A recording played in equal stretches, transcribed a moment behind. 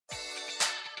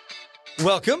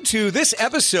Welcome to this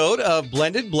episode of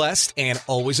Blended, Blessed, and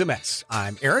Always a Mess.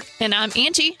 I'm Eric. And I'm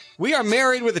Angie. We are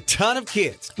married with a ton of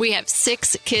kids. We have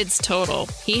 6 kids total.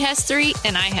 He has 3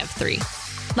 and I have 3.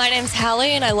 My name's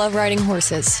Hallie and I love riding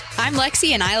horses. I'm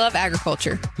Lexi and I love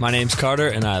agriculture. My name's Carter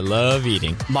and I love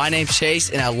eating. My name's Chase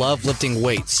and I love lifting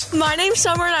weights. My name's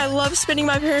Summer and I love spending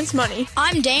my parents' money.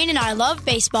 I'm Dane and I love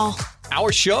baseball.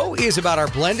 Our show is about our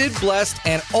blended, blessed,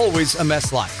 and always a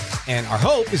mess life. And our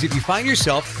hope is if you find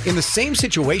yourself in the same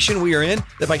situation we are in,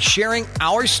 that by sharing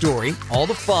our story, all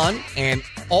the fun and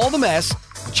all the mess,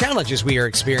 the challenges we are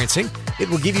experiencing, it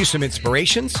will give you some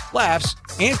inspirations, laughs,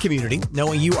 and community,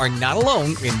 knowing you are not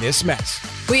alone in this mess.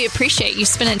 We appreciate you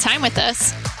spending time with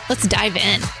us. Let's dive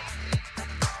in.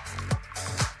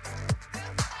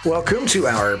 Welcome to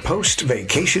our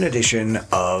post-vacation edition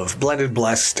of Blended,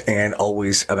 Blessed, and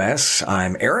Always a Mess.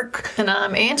 I'm Eric. And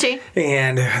I'm Angie.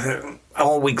 And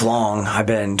all week long, I've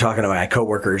been talking to my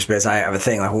coworkers because I have a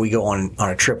thing, like when we go on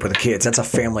a trip with the kids, that's a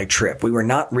family trip. We were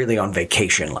not really on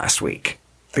vacation last week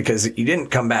because you didn't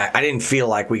come back. I didn't feel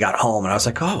like we got home, and I was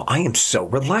like, oh, I am so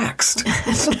relaxed.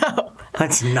 No.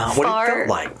 That's not what it felt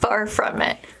like. Far from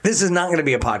it. This is not going to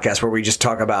be a podcast where we just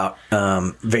talk about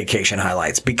vacation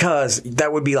highlights, because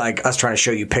that would be like us trying to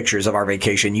show you pictures of our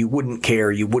vacation. You wouldn't care.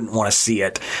 You wouldn't want to see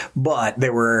it. But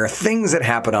there were things that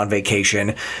happened on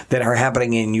vacation that are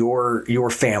happening in your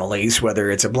families,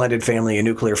 whether it's a blended family, a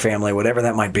nuclear family, whatever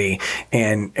that might be.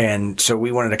 And so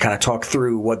we wanted to kind of talk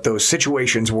through what those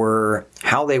situations were,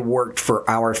 how they worked for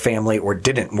our family or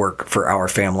didn't work for our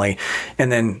family, and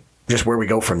then just where we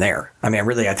go from there. I mean,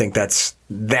 really, I think that's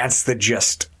the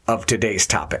gist of today's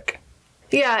topic.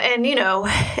 Yeah, and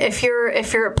if you're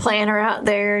a planner out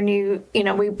there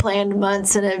and we planned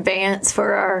months in advance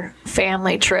for our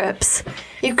family trips,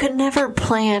 you could never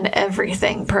plan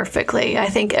everything perfectly. I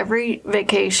think every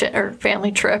vacation or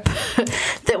family trip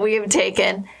that we have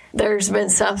taken, there's been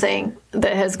something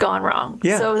that has gone wrong.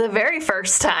 Yeah. So the very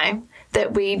first time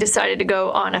that we decided to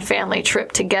go on a family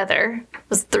trip together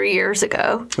was 3 years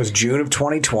ago. It was June of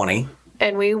 2020.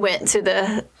 And we went to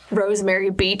the Rosemary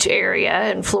Beach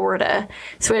area in Florida.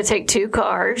 So we had to take 2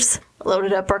 cars,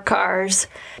 loaded up our cars.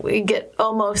 We get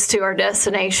almost to our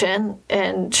destination,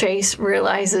 and Chase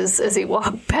realizes as he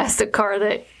walked past the car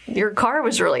that your car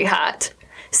was really hot.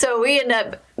 So we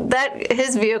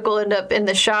his vehicle ended up in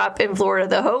the shop in Florida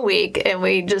the whole week, and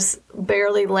we just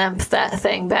barely limped that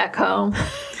thing back home.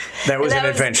 That was an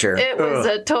adventure. It was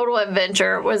a total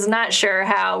adventure. Was not sure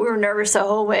how. We were nervous the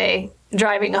whole way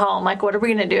driving home. Like, what are we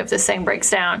going to do if this thing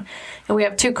breaks down? And we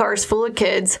have 2 cars full of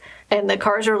kids, and the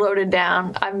cars are loaded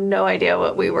down. I have no idea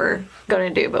what we were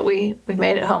going to do, but we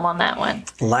made it home on that one.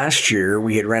 Last year,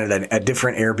 we had rented a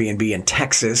different Airbnb in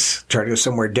Texas, tried to go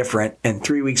somewhere different, and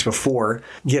 3 weeks before,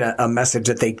 get a message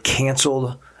that they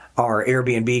canceled our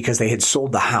Airbnb because they had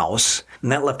sold the house.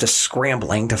 And that left us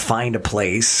scrambling to find a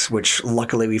place, which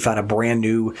luckily we found a brand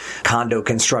new condo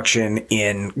construction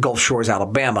in Gulf Shores,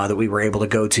 Alabama that we were able to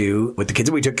go to with the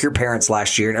kids. We took your parents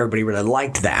last year and everybody really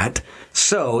liked that.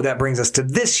 So that brings us to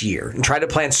this year and try to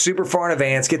plan super far in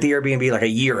advance, get the Airbnb like a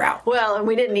year out. Well, and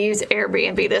we didn't use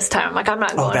Airbnb this time. Like, I'm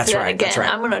not going for that again. That's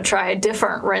right. I'm going to try a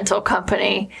different rental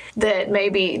company that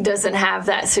maybe doesn't have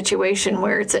that situation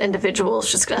where it's an individual is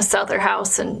just going to sell their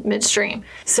house in midstream.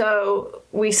 So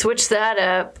we switched that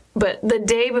up. But the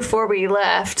day before we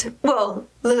left, well,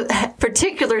 the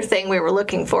particular thing we were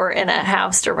looking for in a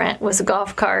house to rent was a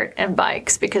golf cart and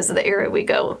bikes, because of the area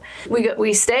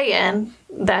we stay in.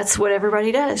 That's what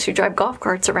everybody does. You drive golf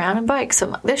carts around and bikes.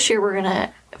 So this year we're going to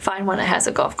find one that has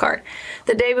a golf cart.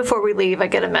 The day before we leave, I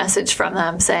get a message from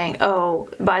them saying, oh,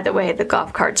 by the way, the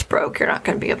golf cart's broke. You're not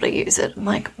going to be able to use it. I'm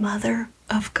like, mother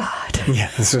of God. Yeah,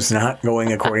 this was not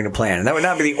going according to plan. And that would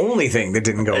not be the only thing that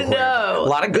didn't go according to plan. A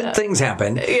lot of good things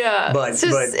happened. Yeah. But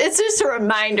it's just a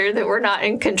reminder that we're not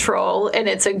in control, and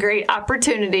it's a great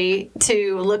opportunity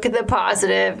to look at the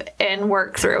positive and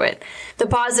work through it. The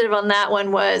positive on that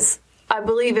one was, I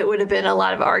believe it would have been a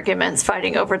lot of arguments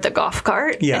fighting over the golf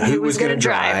cart. Yeah, and who was going to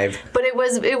drive. But it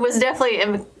was definitely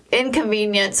an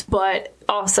inconvenience, but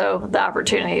also the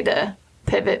opportunity to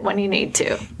pivot when you need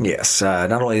to. Yes.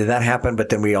 Not only did that happen, but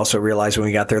then we also realized when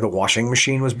we got there, the washing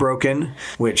machine was broken,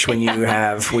 which when you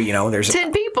have, there's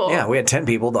 10 people. Yeah, we had 10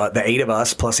 people, the 8 of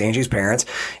us plus Angie's parents,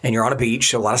 and you're on a beach,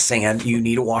 so a lot of sand. You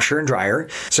need a washer and dryer.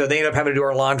 So they end up having to do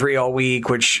our laundry all week,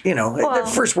 which, they're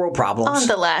first world problems. On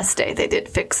the last day, they did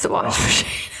fix the washing machine.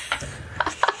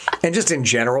 And just in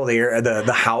general,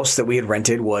 the house that we had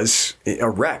rented was a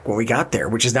wreck when we got there,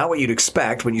 which is not what you'd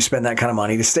expect when you spend that kind of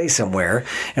money to stay somewhere.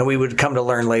 And we would come to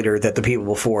learn later that the people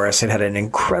before us had an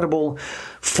incredible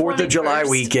 4th of July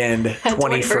weekend,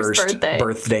 21st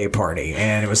birthday party.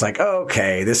 And it was like,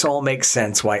 okay, this all makes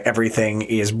sense why everything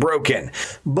is broken.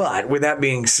 But with that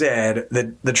being said,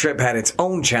 the trip had its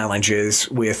own challenges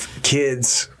with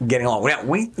kids getting along. Now,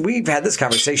 we've had this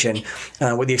conversation,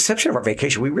 with the exception of our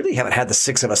vacation, we really haven't had the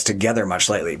 6 of us together much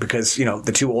lately because,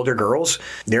 the 2 older girls,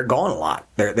 they're gone a lot.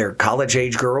 They're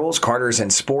college-age girls. Carter's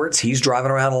in sports. He's driving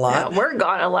around a lot. Yeah, we're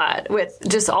gone a lot with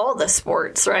just all the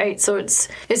sports, right? So it's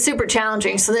super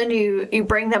challenging. So then you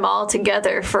bring them all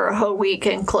together for a whole week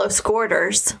in close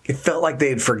quarters. It felt like they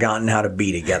had forgotten how to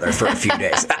be together for a few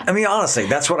days. I mean, honestly,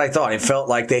 that's what I thought. It felt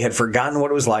like they had forgotten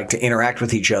what it was like to interact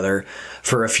with each other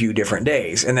for a few different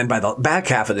days. And then by the back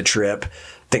half of the trip,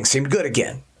 things seemed good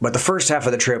again. But the first half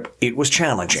of the trip, it was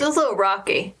challenging. It was a little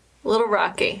rocky. A little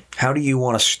rocky. How do you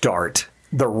want to start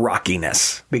the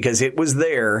rockiness? Because it was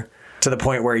there to the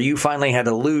point where you finally had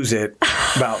to lose it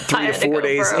about 3 to 4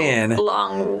 days in.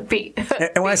 Long beat.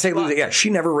 And when I say lose it, yeah,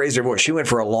 she never raised her voice. She went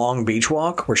for a long beach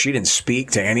walk where she didn't speak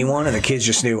to anyone, and the kids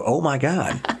just knew, oh my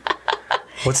God,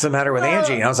 what's the matter with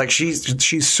Angie? And I was like,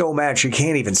 she's so mad she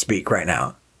can't even speak right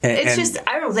now. I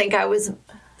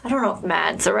don't know if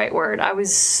mad's the right word. I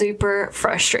was super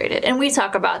frustrated. And we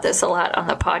talk about this a lot on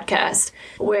the podcast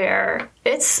where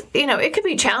it's, it could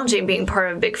be challenging being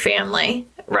part of a big family,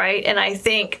 right? And I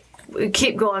think we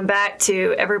keep going back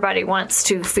to everybody wants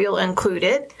to feel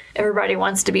included. Everybody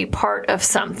wants to be part of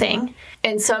something.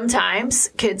 And sometimes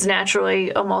kids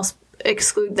naturally almost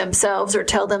exclude themselves or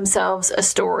tell themselves a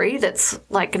story that's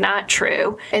like not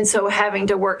true. And so having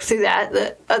to work through that.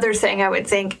 The other thing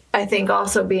I think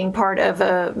also being part of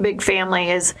a big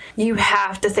family is you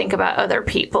have to think about other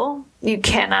people. It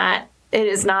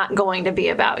is not going to be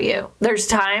about you. There's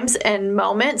times and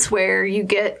moments where you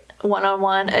get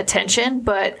one-on-one attention,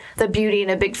 but the beauty in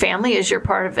a big family is you're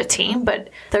part of a team, but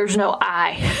there's no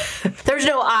I. There's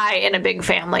no I in a big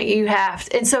family.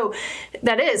 And so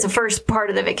that is the first part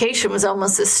of the vacation was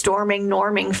almost a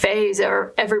norming phase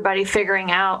of everybody figuring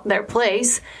out their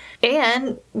place.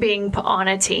 And being on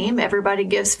a team, everybody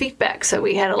gives feedback. So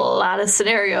we had a lot of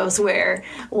scenarios where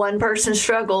one person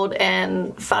struggled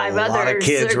and 5 others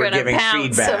are going to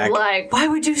pounce. Of like, why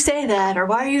would you say that? Or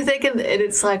why are you thinking that? And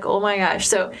it's like, oh my gosh.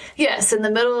 So yes, in the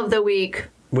middle of the week.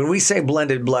 When we say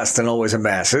blended, blessed, and always a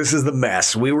mess, this is the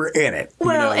mess. We were in it.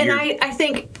 Well, I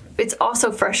think it's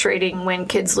also frustrating when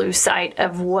kids lose sight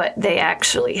of what they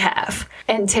actually have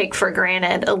and take for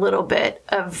granted a little bit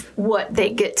of what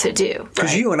they get to do.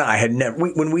 Because you and I had never,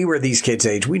 when we were these kids'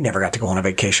 age, we never got to go on a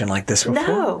vacation like this before.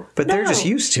 No. But they're just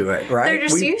used to it, right? They're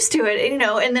just used to it,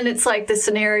 and then it's like the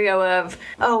scenario of,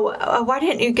 why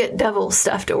didn't you get double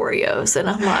stuffed Oreos? And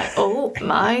I'm like, oh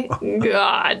my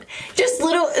God. Just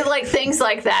little, like, things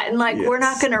like that. And like, we're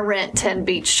not going to rent 10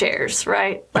 beach chairs,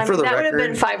 right? That would have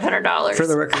been $500. For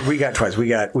the record, we got twice. We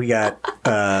got. We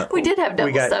did have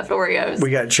double stuffed Oreos.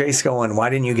 We got Chase going, why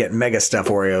didn't you get mega stuffed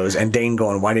Oreos? And Dane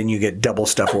going, why didn't you get double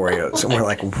stuffed Oreos? And we're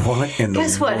like, what in the world?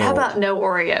 Guess what? How about no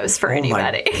Oreos for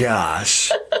anybody? Oh my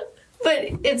gosh. But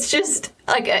it's just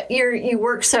like you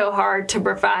work so hard to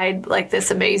provide like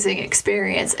this amazing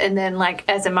experience, and then like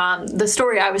as a mom, the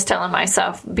story I was telling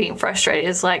myself being frustrated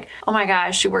is like, oh my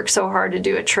gosh, you work so hard to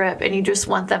do a trip, and you just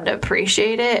want them to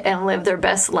appreciate it and live their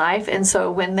best life. And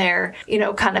so when they're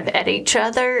kind of at each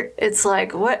other, it's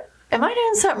like, what am I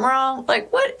doing something wrong?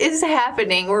 Like, what is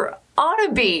happening? We're on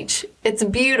a beach. It's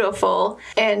beautiful,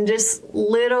 and just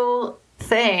little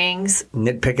things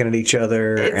nitpicking at each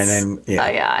other, and then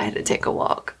I had to take a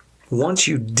walk. Once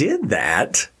you did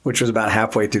that, which was about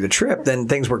halfway through the trip, then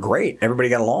things were great. Everybody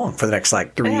got along for the next 3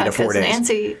 to 4 days.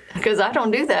 Nancy, because I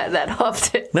don't do that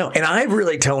often. No, and I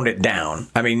really toned it down.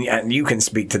 I mean, you can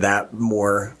speak to that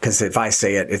more, because if I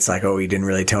say it, it's like, oh, you didn't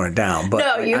really tone it down. But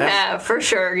no, you have for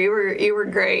sure. You were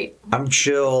great. I'm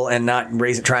chill and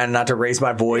trying not to raise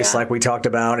my voice like we talked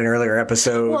about in earlier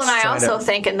episodes. Well, and I also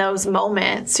think in those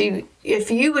moments,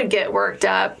 if you would get worked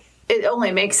up, it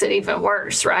only makes it even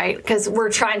worse, right? Because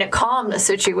we're trying to calm the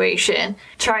situation,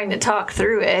 trying to talk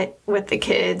through it with the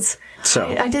kids. So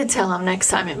I did tell them next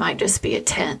time it might just be a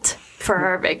tent for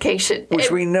our vacation, which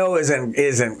we know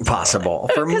isn't possible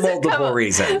for multiple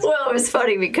reasons. Well, it was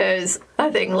funny because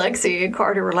I think Lexi and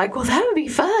Carter were like, "Well, that would be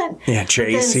fun." Yeah,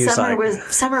 Chase. He's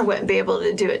Summer wouldn't be able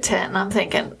to do a tent, and I'm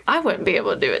thinking I wouldn't be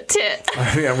able to do a tent.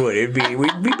 I mean, I would.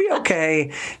 We'd be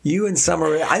okay. You and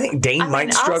Summer. I think Dane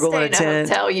might struggle in a tent.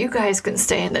 Hotel. You guys can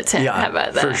stay in the tent. Yeah, how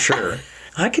about that? For sure.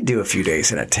 I could do a few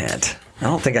days in a tent. I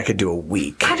don't think I could do a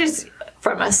week.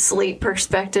 From a sleep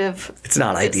perspective, it's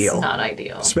not ideal. It's not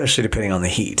ideal. Especially depending on the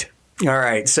heat. All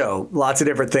right, so lots of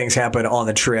different things happened on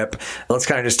the trip. Let's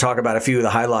kind of just talk about a few of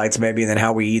the highlights maybe, and then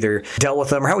how we either dealt with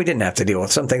them or how we didn't have to deal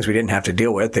with. Some things we didn't have to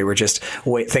deal with. They were just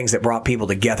things that brought people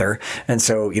together. And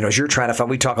so, as you're trying to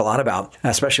find, we talk a lot about,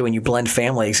 especially when you blend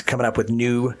families, coming up with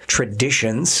new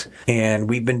traditions. And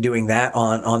we've been doing that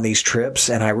on these trips.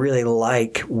 And I really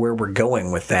like where we're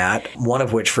going with that. One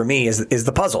of which for me is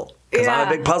the puzzle, because I'm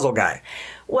a big puzzle guy.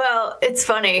 Well, it's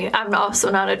funny. I'm also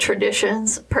not a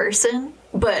traditions person.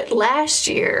 But last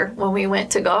year, when we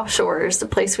went to Gulf Shores, the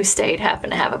place we stayed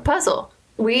happened to have a puzzle.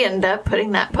 We ended up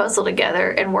putting that puzzle together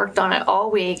and worked on it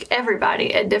all week,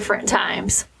 everybody at different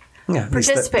times. Yeah,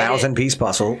 participated. 1,000-piece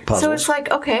puzzles. So it's like,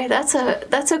 okay, that's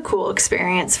a cool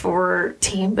experience for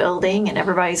team building, and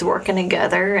everybody's working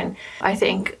together. And I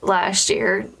think last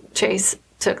year, Chase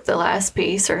took the last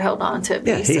piece or held on to a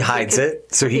piece. Yeah, he hides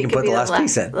it so he can put the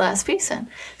last piece in.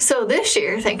 So this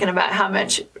year, thinking about how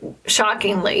much,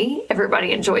 shockingly,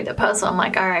 everybody enjoyed the puzzle, I'm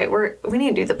like, all right, we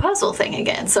need to do the puzzle thing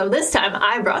again. So this time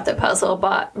I brought the puzzle,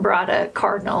 brought a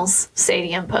Cardinals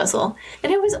stadium puzzle,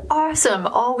 and it was awesome.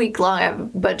 All week long, I have a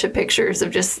bunch of pictures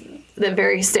of just the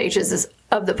various stages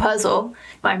of the puzzle.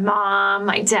 My mom,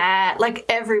 my dad, like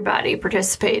everybody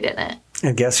participated in it.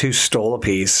 And guess who stole a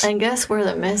piece? And guess where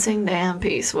the missing damn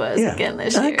piece was again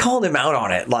this year? I called him out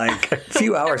on it like a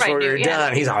few hours before we were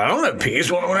done. He's like, I don't have a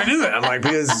piece. Why would I do that? I'm like,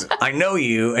 because I know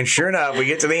you. And sure enough, we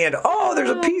get to the end. Oh, there's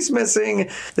a piece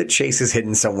missing that Chase is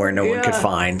hidden somewhere no one could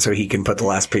find, so he can put the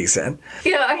last piece in.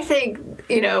 I think,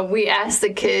 we asked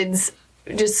the kids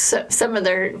just some of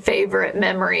their favorite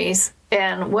memories.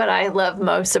 And what I love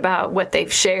most about what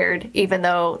they've shared, even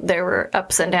though there were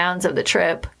ups and downs of the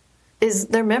trip, is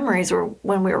their memories were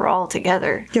when we were all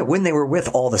together. Yeah, when they were with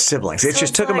all the siblings. It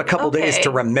just took them a couple days to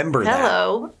remember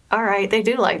that. All right, they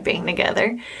do like being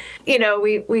together.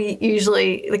 We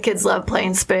usually, the kids love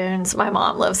playing spoons. My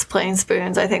mom loves playing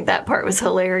spoons. I think that part was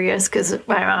hilarious because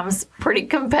my mom's pretty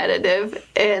competitive.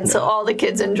 And so all the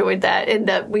kids enjoyed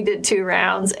that. We did 2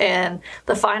 rounds, and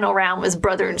the final round was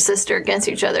brother and sister against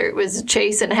each other. It was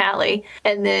Chase and Hallie.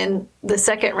 And then the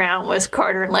second round was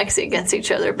Carter and Lexi against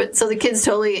each other. But so the kids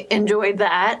totally enjoyed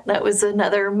that. That was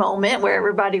another moment where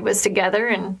everybody was together.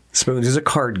 And Spoons is a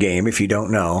card game, if you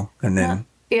don't know. And then...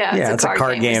 Yeah, it's a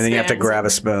card game, and then you have to grab a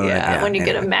spoon. Yeah, when you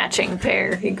get a matching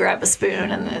pair, you grab a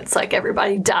spoon, and it's like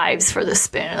everybody dives for the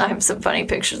spoon. I have some funny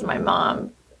pictures of my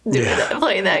mom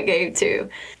playing that game, too.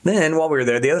 Then, while we were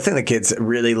there, the other thing the kids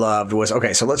really loved was,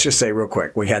 so let's just say real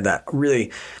quick, we had that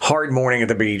really hard morning at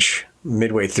the beach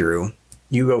midway through.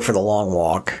 You go for the long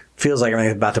walk. Feels like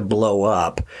everything's about to blow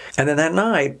up. And then that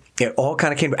night, it all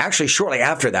kind of came... Actually, shortly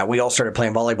after that, we all started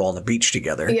playing volleyball on the beach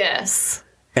together. Yes.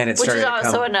 And which is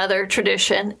also another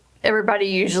tradition. Everybody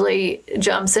usually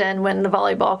jumps in when the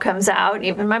volleyball comes out,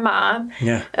 even my mom,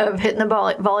 of hitting the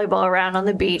volleyball around on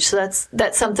the beach. So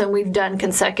that's something we've done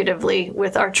consecutively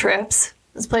with our trips.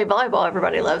 Let's play volleyball.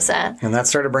 Everybody loves that. And that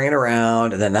started bringing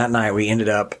around. And then that night we ended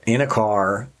up in a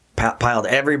car, piled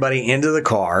everybody into the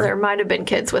car. There might have been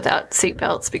kids without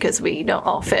seatbelts because we don't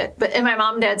all fit. And my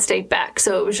mom and dad stayed back.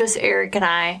 So it was just Eric and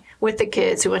I with the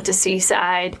kids who went to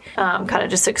Seaside, kind of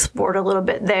just explored a little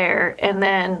bit there. And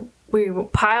then we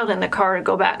piled in the car to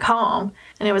go back home.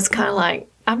 And it was kind of like,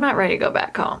 I'm not ready to go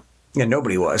back home. Yeah,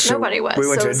 nobody was. Nobody was. We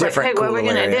went to a different what are we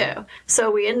going to do? So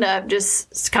we ended up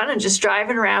just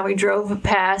driving around. We drove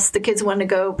past. The kids wanted to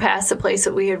go past the place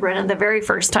that we had rented the very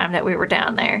first time that we were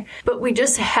down there. But we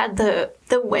just had the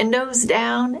windows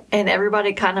down, and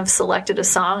everybody kind of selected a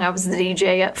song. I was the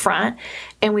DJ up front,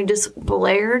 and we just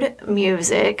blared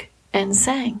music and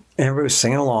sang. And everybody was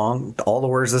singing along, all the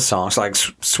words of the songs, like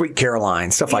Sweet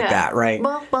Caroline, stuff like that, right?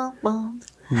 Bum, bum, bum.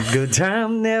 Good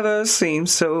time never seems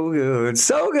so good.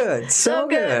 So good. So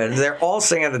good. They're all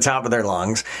singing at the top of their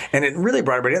lungs. And it really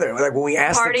brought everybody together. Like when we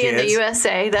asked Party the kids. in the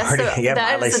USA.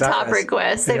 That is the top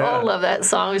request. They all love that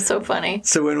song. It's so funny.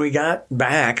 So when we got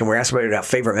back and we asked everybody about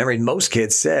favorite memories, most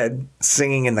kids said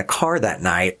singing in the car that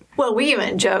night. Well, we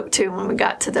even joked, too, when we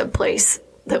got to the place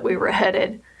that we were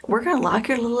headed. We're going to lock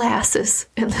your little asses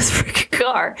in this freaking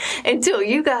car until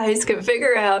you guys can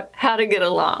figure out how to get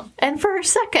along. And for a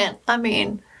second, I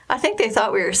think they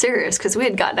thought we were serious because we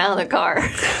had gotten out of the car.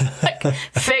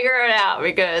 Figure it out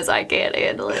because I can't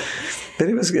handle it. But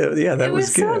it was good. Yeah, that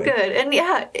was good. It was so good. And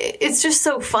it's just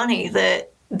so funny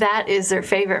that that is their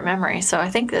favorite memory. So I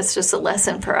think that's just a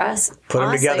lesson for us. Put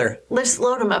them together. Let's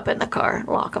load them up in the car and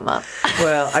lock them up.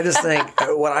 Well, I just think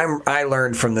what I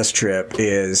learned from this trip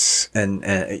is, and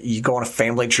you go on a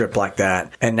family trip like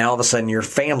that, and now all of a sudden your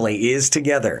family is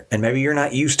together, and maybe you're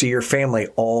not used to your family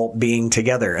all being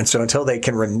together. And so until they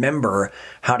can remember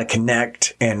how to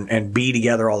connect and be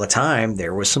together all the time,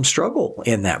 there was some struggle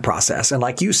in that process. And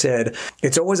like you said,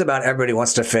 it's always about everybody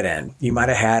wants to fit in. You might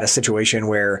have had a situation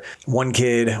where one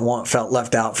kid felt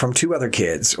left out from two other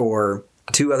kids, or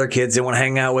two other kids didn't want to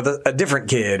hang out with a different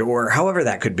kid, or however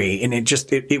that could be. And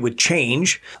it would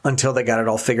change until they got it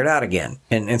all figured out again.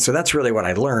 And so that's really what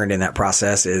I learned in that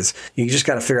process is you just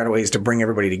got to figure out ways to bring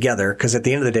everybody together, because at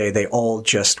the end of the day, they all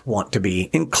just want to be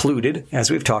included,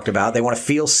 as we've talked about. They want to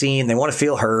feel seen. They want to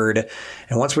feel heard.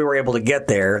 And once we were able to get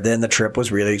there, then the trip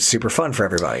was really super fun for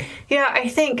everybody. Yeah, I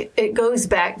think it goes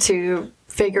back to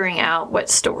figuring out what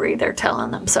story they're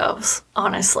telling themselves,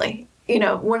 honestly. You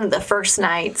know, one of the first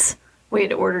nights, we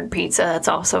had ordered pizza. That's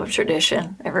also a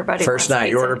tradition. Everybody First night,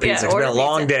 you order pizza. It's been a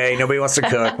long day. Nobody wants to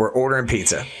cook. We're ordering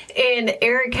pizza. And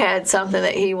Eric had something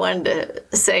that he wanted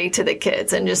to say to the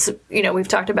kids. And just, you know, we've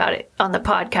talked about it on the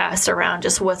podcast around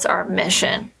just what's our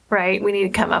mission, right? We need to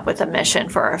come up with a mission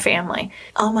for our family.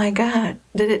 Oh my God.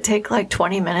 Did it take like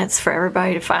 20 minutes for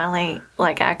everybody to finally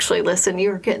actually listen? You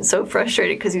were getting so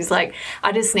frustrated because he's like,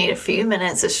 I just need a few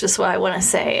minutes. It's just what I want to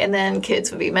say. And then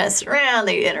kids would be messing around.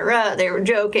 They'd interrupt. They were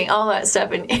joking, all that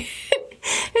stuff. And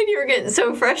and you were getting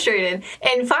so frustrated.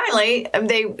 And finally,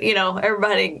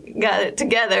 everybody got it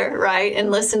together, right? And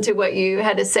listened to what you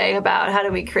had to say about how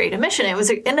do we create a mission.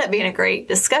 It ended up being a great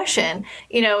discussion.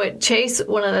 You know, at Chase,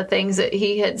 one of the things that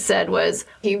he had said was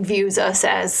he views us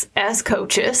as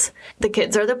coaches. The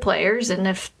kids are the players. And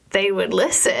if they would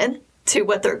listen to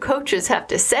what their coaches have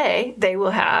to say, they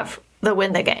will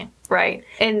win the game. Right.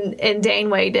 And Dane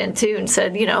weighed in too and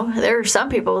said, you know, there are some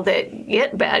people that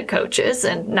get bad coaches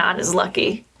and not as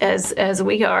lucky as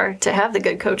we are to have the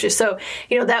good coaches. So,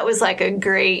 you know, that was like a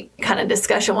great kind of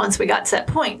discussion once we got to that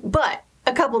point. But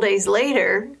a couple days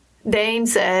later, Dane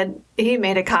said he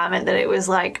made a comment that it was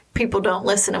like people don't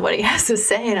listen to what he has to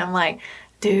say. And I'm like,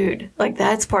 dude,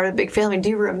 that's part of the big family. Do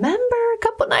you remember a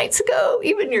couple nights ago,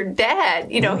 even your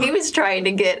dad, you know, he was trying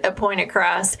to get a point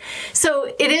across.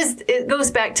 So it goes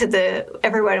back to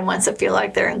everybody wants to feel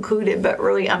like they're included, but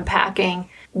really unpacking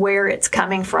where it's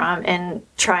coming from and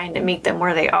trying to meet them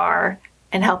where they are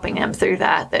and helping them through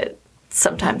that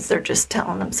sometimes they're just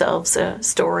telling themselves a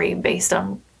story based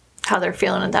on how they're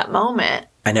feeling at that moment.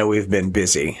 I know we've been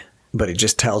busy, but it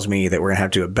just tells me that we're going to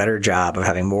have to do a better job of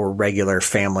having more regular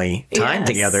family time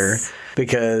together,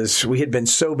 because we had been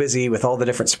so busy with all the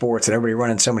different sports and everybody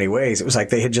running so many ways. It was like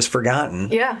they had just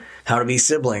forgotten how to be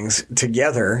siblings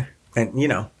together. And, you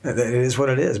know, it is what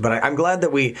it is. But I'm glad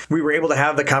that we were able to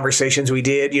have the conversations we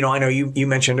did. You know, I know you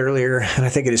mentioned earlier, and I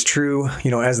think it is true,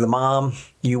 you know, as the mom,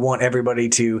 you want everybody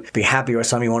to be happy with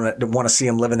something. You want to see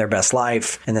them living their best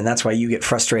life. And then that's why you get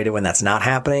frustrated when that's not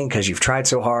happening, because you've tried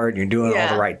so hard, you're doing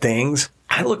all the right things.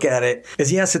 I look at it as,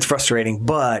 yes, it's frustrating,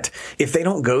 but if they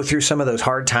don't go through some of those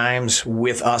hard times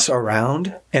with us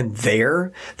around and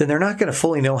there, then they're not going to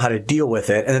fully know how to deal with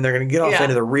it. And then they're going to get off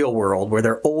into the real world where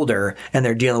they're older and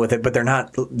they're dealing with it, but they're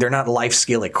not life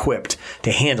skill equipped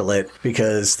to handle it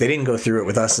because they didn't go through it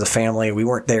with us as a family. We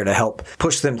weren't there to help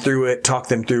push them through it, talk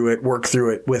them through it, work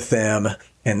through it with them.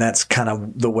 And that's kind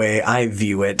of the way I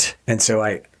view it. And so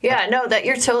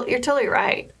you're totally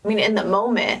right. I mean, in the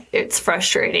moment, it's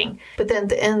frustrating. But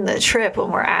then in the trip, when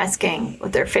we're asking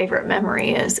what their favorite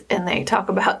memory is, and they talk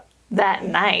about that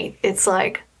night, it's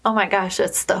like, oh my gosh,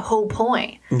 that's the whole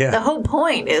point. Yeah. The whole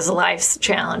point is life's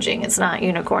challenging. It's not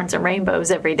unicorns and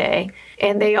rainbows every day.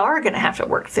 And they are going to have to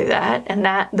work through that.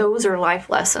 And those are life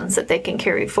lessons that they can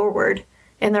carry forward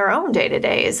in their own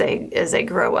day-to-day as they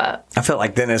grow up. I felt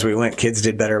like then as we went, kids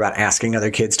did better about asking other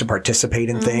kids to participate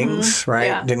in things, right?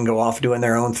 Yeah. Didn't go off doing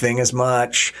their own thing as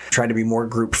much. Tried to be more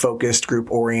group-focused,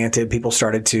 group-oriented. People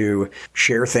started to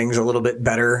share things a little bit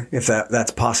better, if that's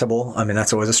possible. I mean,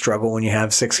 that's always a struggle when you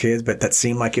have 6 kids, but that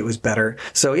seemed like it was better.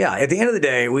 So, yeah, at the end of the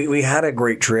day, we had a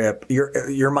great trip.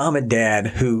 Your mom and dad,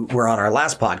 who were on our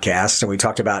last podcast, and we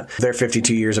talked about their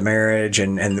 52 years of marriage,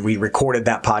 and we recorded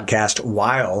that podcast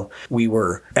while we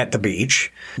were at the beach.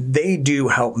 They do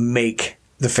help make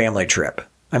the family trip.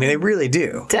 I mean, they really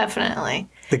do. Definitely.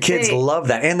 The kids love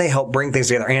that, and they help bring things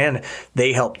together, and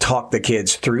they help talk the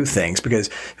kids through things, because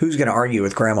who's going to argue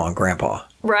with Grandma and Grandpa?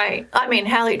 Right. I mean,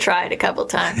 Hallie tried a couple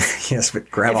times. Yes,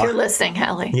 but Grandma... If you're listening,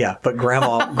 Hallie. Yeah, but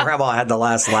Grandma had the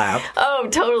last laugh. Oh,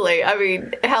 totally. I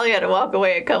mean, Hallie had to walk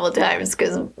away a couple times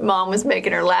because Mom was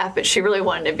making her laugh, but she really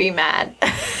wanted to be mad.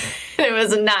 It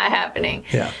was not happening.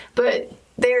 Yeah. But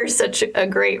they're such a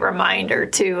great reminder,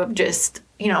 too, of just,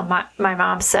 my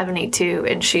mom's 72,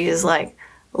 and she is like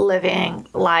living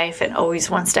life and always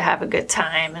wants to have a good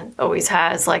time and always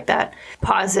has like that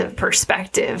positive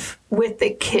perspective with the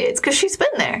kids because she's been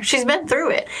there. She's been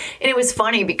through it. And it was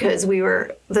funny because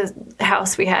the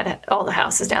house we had, all the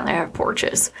houses down there have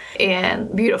porches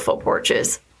and beautiful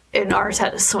porches. And ours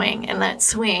had a swing, and that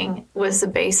swing was the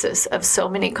basis of so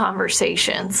many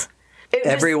conversations.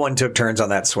 Everyone took turns on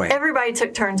that swing. Everybody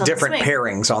took turns on Different the swing.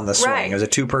 pairings on the swing. Right. It was a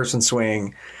 2-person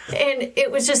swing. And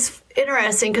it was just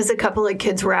interesting because a couple of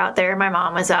kids were out there. My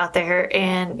mom was out there,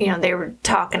 and, they were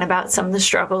talking about some of the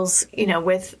struggles,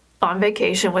 with on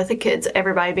vacation with the kids,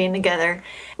 everybody being together.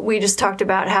 We just talked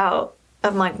about how,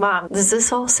 I'm like, Mom, does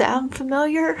this all sound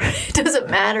familiar? It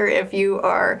doesn't matter if you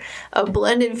are a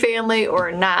blended family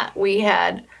or not. We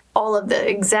had all of the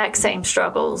exact same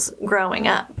struggles growing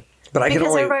up. But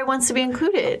everybody wants to be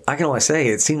included. I can only say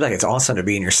it seems like it's awesome to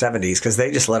be in your 70s because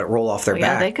they just let it roll off their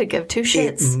back. They could give two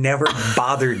shits. It never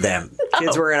bothered them. No.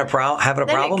 Kids were having a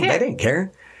problem. They didn't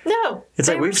care. No. It's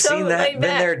like we've seen that, been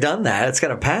there, done that. It's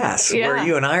going to pass. Yeah. Where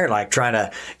you and I are like trying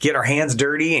to get our hands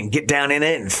dirty and get down in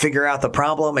it and figure out the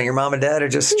problem, and your mom and dad are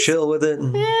just chill with it.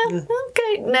 Yeah,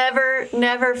 okay.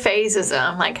 Never phases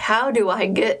them. Like, how do I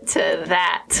get to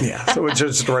that? Yeah. So it's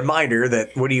just a reminder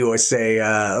that, what do you always say?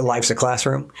 Life's a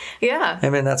classroom. Yeah. I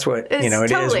mean, that's what, it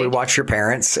is. We watch your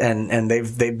parents, and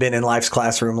they've been in life's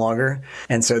classroom longer,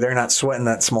 and so they're not sweating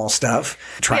that small stuff.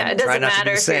 It doesn't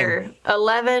matter if you're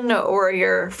 11 or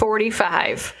you're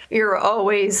 45. You're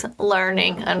always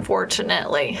learning,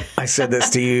 unfortunately. I said this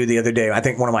to you the other day. I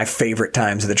think one of my favorite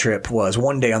times of the trip was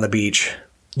one day on the beach.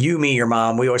 You, me, your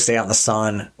mom, we always stay out in the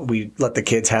sun. We let the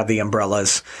kids have the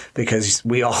umbrellas because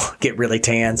we all get really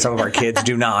tan. Some of our kids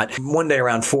do not. One day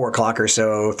around 4 o'clock or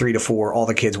so, 3 to 4, all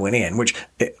the kids went in, which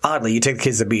oddly, you take the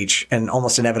kids to the beach and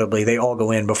almost inevitably they all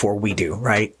go in before we do,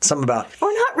 right? We're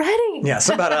not ready. Yeah,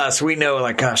 something about us. We know,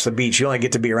 like, gosh, the beach, you only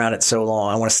get to be around it so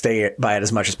long. I want to stay by it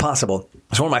as much as possible.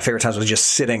 So one of my favorite times was just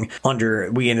sitting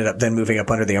under, we ended up then moving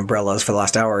up under the umbrellas for the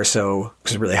last hour or so. It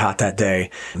was really hot that day.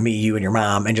 Me, you, and your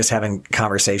mom, and just having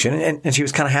conversation. And she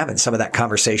was kind of having some of that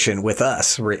conversation with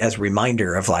us as a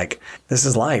reminder of like, this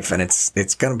is life and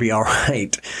it's going to be all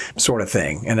right sort of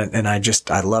thing. And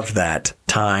I loved that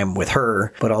time with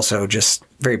her, but also just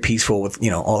very peaceful with,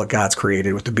 all that God's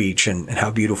created with the beach and how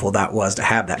beautiful that was to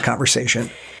have that conversation.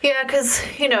 Yeah, because,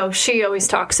 she always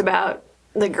talks about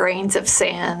the grains of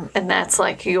sand, and that's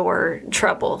like your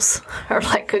troubles are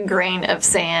like a grain of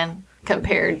sand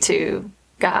compared to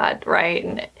God,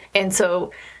 right? And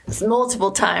so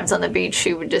multiple times on the beach,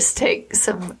 she would just take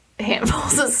some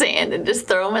handfuls of sand and just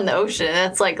throw them in the ocean. And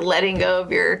that's like letting go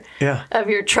of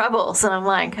your troubles. And I'm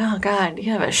like, oh God,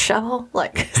 you have a shovel?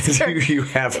 Like, is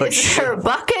there a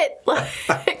bucket?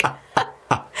 Like,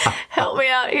 help me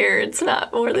out here. It's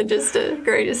not more than just a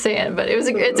grain of sand, but it's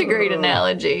a great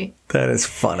analogy. That is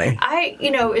funny.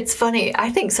 It's funny. I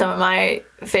think some of my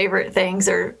favorite things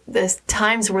are the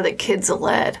times where the kids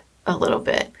led a little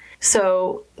bit.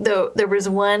 So there was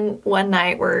one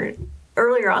night where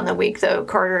earlier on the week, though,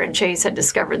 Carter and Chase had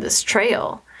discovered this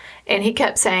trail. And he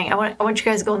kept saying, I want you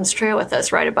guys to go on this trail with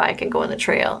us, ride a bike and go on the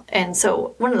trail. And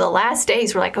so one of the last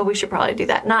days, we're like, we should probably do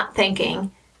that, not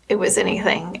thinking it was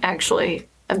anything actually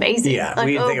amazing. Yeah, like,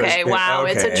 we didn't think it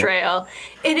was, it's a trail.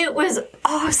 And it was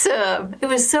awesome. It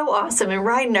was so awesome. And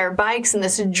riding our bikes in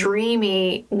this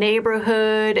dreamy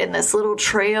neighborhood and this little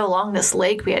trail along this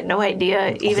lake we had no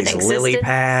idea even existed. Lily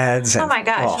pads. Oh my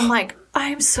gosh. I'm like,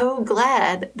 I'm so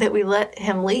glad that we let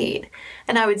him lead.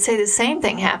 And I would say the same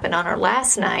thing happened on our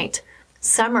last night.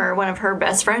 Summer, one of her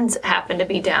best friends, happened to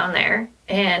be down there,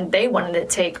 and they wanted to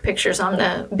take pictures on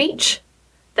the beach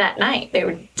that night. They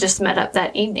were just met up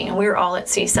that evening, and we were all at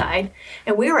Seaside,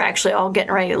 and we were actually all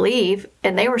getting ready to leave,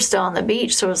 and they were still on the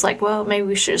beach. So it was like, well, maybe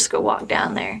we should just go walk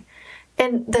down there.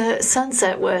 And the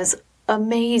sunset was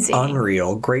amazing.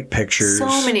 Unreal. Great pictures. So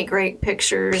many great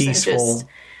pictures. Peaceful. And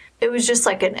it was just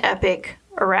like an epic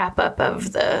wrap up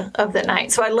of the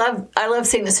night. So I love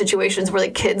seeing the situations where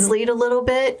the kids lead a little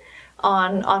bit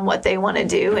on what they want to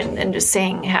do and just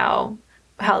seeing how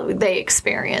they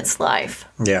experience life.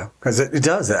 Yeah, because it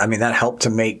does. I mean, that helped to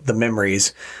make the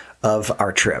memories of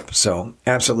our trip. So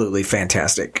absolutely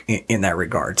fantastic in that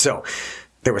regard. So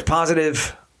there was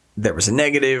positive, there was a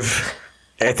negative.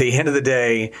 At the end of the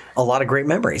day, a lot of great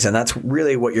memories. And that's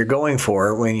really what you're going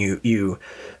for when you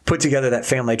put together that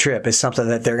family trip, is something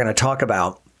that they're going to talk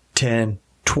about 10,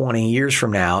 20 years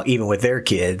from now, even with their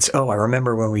kids, oh, I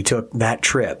remember when we took that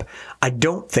trip. I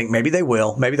don't think, maybe they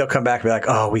will. Maybe they'll come back and be like,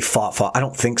 oh, we fought. I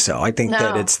don't think so. I think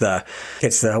that it's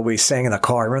the, we sang in the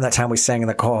car. Remember that time we sang in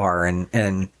the car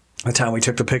and the time we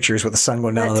took the pictures with the sun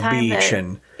going down on the beach.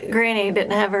 And Granny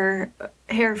didn't have her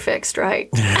hair fixed right.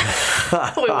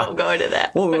 We won't go into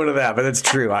that. We'll go into that, but it's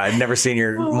true. I'd never seen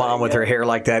your mom with her hair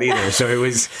like that either. So it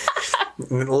was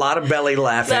a lot of belly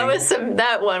laughing.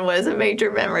 That one was a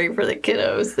major memory for the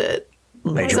kiddos.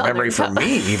 Major memory for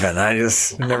me, even. I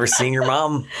just never seen your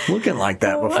mom looking like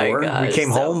that before. We came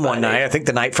home one night, I think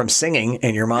the night from singing,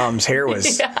 and your mom's hair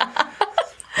was...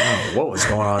 Oh, what was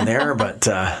going on there? But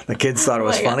the kids thought it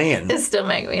was funny, and it still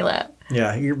make me laugh.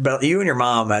 Yeah, you and your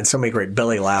mom had so many great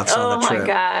belly laughs on the trip. Oh my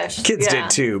gosh, kids did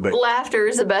too. But laughter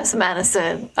is the best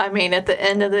medicine. I mean, at the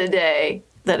end of the day,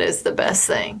 that is the best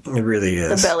thing. It really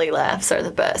is. The belly laughs are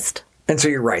the best. And so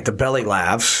you're right. The belly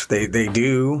laughs, they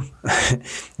do. I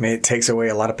mean, it takes away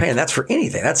a lot of pain. That's for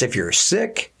anything. That's if you're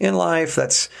sick in life.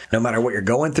 That's no matter what you're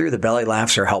going through, the belly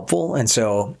laughs are helpful. And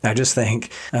so I just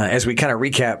think as we kind of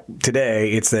recap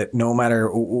today, it's that no matter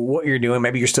what you're doing,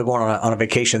 maybe you're still going on a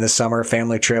vacation this summer,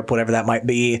 family trip, whatever that might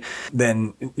be,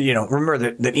 then, remember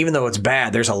that even though it's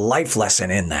bad, there's a life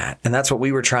lesson in that. And that's what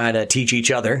we were trying to teach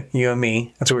each other, you and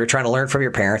me. That's what we were trying to learn from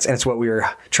your parents. And it's what we were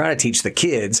trying to teach the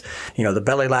kids. The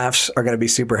belly laughs are going to be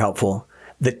super helpful.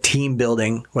 The team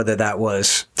building, whether that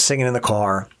was singing in the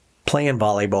car, playing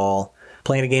volleyball,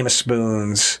 playing a game of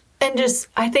spoons. And just,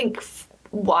 I think,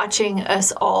 watching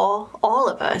us all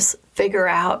of us, figure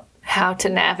out how to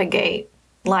navigate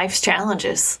life's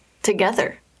challenges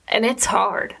together. And it's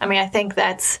hard. I mean, I think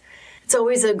it's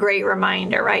always a great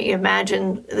reminder, right? You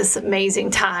imagine this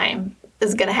amazing time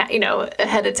is going to happen,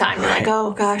 ahead of time. You're like, oh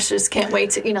gosh, just can't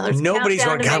wait to, there's nobody's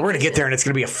going, God, we're going to get there and it's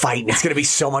going to be a fight. And it's going to be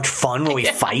so much fun when we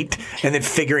fight. And then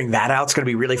figuring that out is going to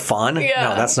be really fun. Yeah.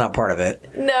 No, that's not part of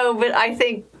it. No, but I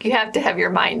think you have to have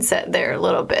your mindset there a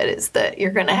little bit, is that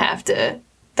you're going to have to,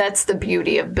 that's the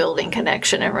beauty of building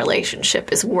connection and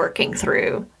relationship, is working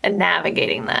through and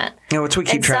navigating that. It's we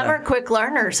keep and trying some are quick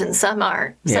learners and some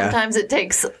aren't. Yeah. Sometimes it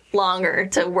takes longer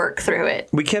to work through it.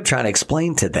 We kept trying to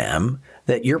explain to them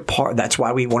that you're part. That's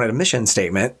why we wanted a mission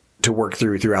statement to work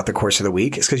throughout the course of the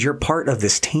week, is because you're part of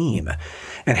this team.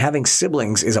 And having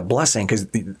siblings is a blessing, because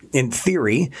in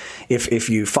theory, if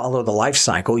you follow the life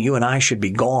cycle, you and I should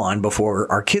be gone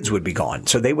before our kids would be gone.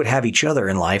 So they would have each other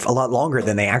in life a lot longer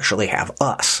than they actually have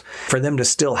us. For them to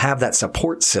still have that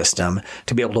support system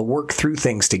to be able to work through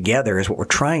things together is what we're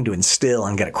trying to instill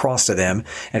and get across to them,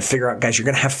 and figure out, guys, you're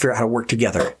going to have to figure out how to work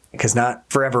together, because not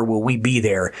forever will we be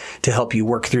there to help you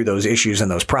work through those issues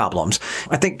and those problems.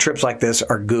 I think trips like this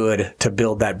are good to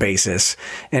build that basis,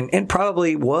 and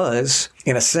probably was,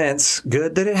 in a sense,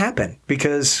 good that it happened,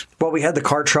 because while we had the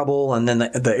car trouble and then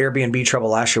the Airbnb trouble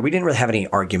last year, we didn't really have any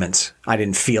arguments. I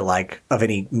didn't feel like of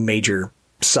any major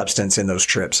substance in those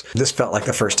trips. This felt like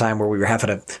the first time where we were having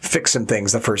to fix some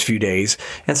things the first few days.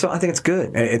 And so I think it's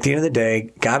good. At the end of the day,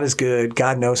 God is good.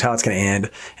 God knows how it's going to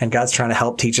end. And God's trying to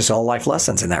help teach us all life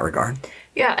lessons in that regard.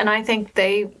 Yeah. And I think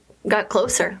they got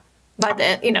closer. By the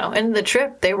end of the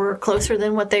trip, they were closer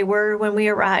than what they were when we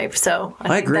arrived. So I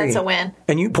think agree. That's a win.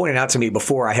 And you pointed out to me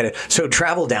before I had it. So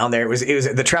travel down there, it was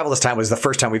the travel this time was the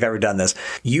first time we've ever done this.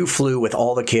 You flew with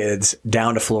all the kids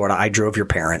down to Florida. I drove your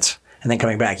parents. And then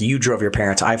coming back, you drove your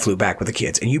parents. I flew back with the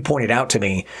kids. And you pointed out to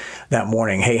me that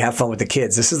morning, hey, have fun with the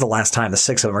kids. This is the last time the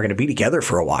 6 of them are going to be together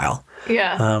for a while.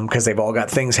 Yeah. Because they've all got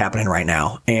things happening right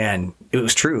now. And it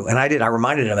was true. And I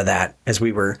reminded them of that as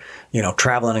we were,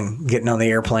 traveling and getting on the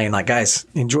airplane. Like, guys,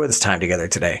 enjoy this time together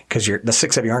today, because the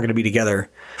 6 of you aren't going to be together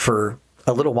for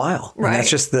a little while. Right. And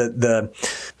that's just the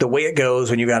way it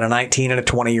goes when you got a 19 and a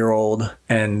 20-year-old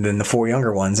and then the 4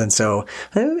 younger ones. And so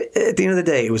at the end of the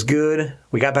day, it was good.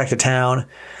 We got back to town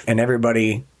and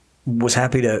everybody was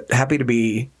happy to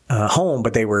be home,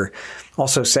 but they were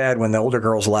also sad when the older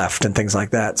girls left and things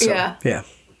like that. So, yeah.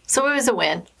 So it was a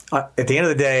win. At the end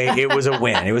of the day, it was a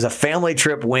win. It was a family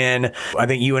trip win. I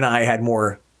think you and I had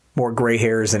more gray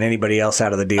hairs than anybody else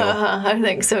out of the deal. I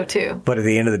think so too. But at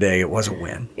the end of the day, it was a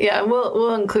win. Yeah,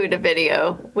 we'll include a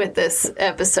video with this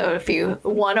episode. If you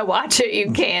want to watch it,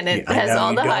 you can. It has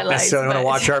all the highlights. I don't necessarily want to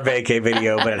watch our vacay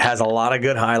video, but it has a lot of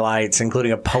good highlights,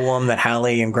 including a poem that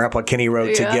Hallie and Grandpa Kenny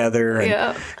wrote together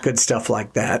and good stuff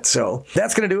like that. So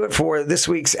that's going to do it for this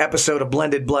week's episode of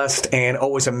Blended, Blessed, and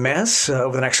Always a Mess.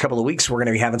 Over the next couple of weeks, we're going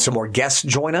to be having some more guests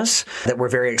join us that we're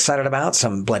very excited about.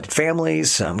 Some blended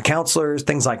families, some counselors,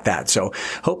 things like like that. So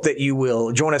hope that you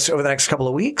will join us over the next couple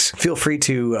of weeks. Feel free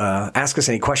to ask us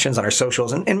any questions on our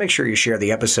socials and make sure you share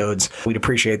the episodes. We'd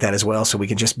appreciate that as well so we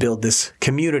can just build this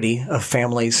community of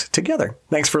families together.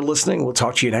 Thanks for listening. We'll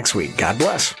talk to you next week. God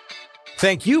bless.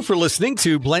 Thank you for listening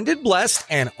to Blended Blessed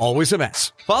and Always a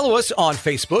Mess. Follow us on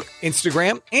Facebook,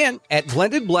 Instagram, and at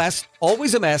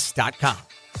blendedblessedalwaysamess.com.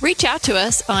 Reach out to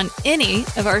us on any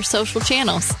of our social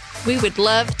channels. We would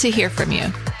love to hear from you.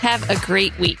 Have a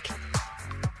great week.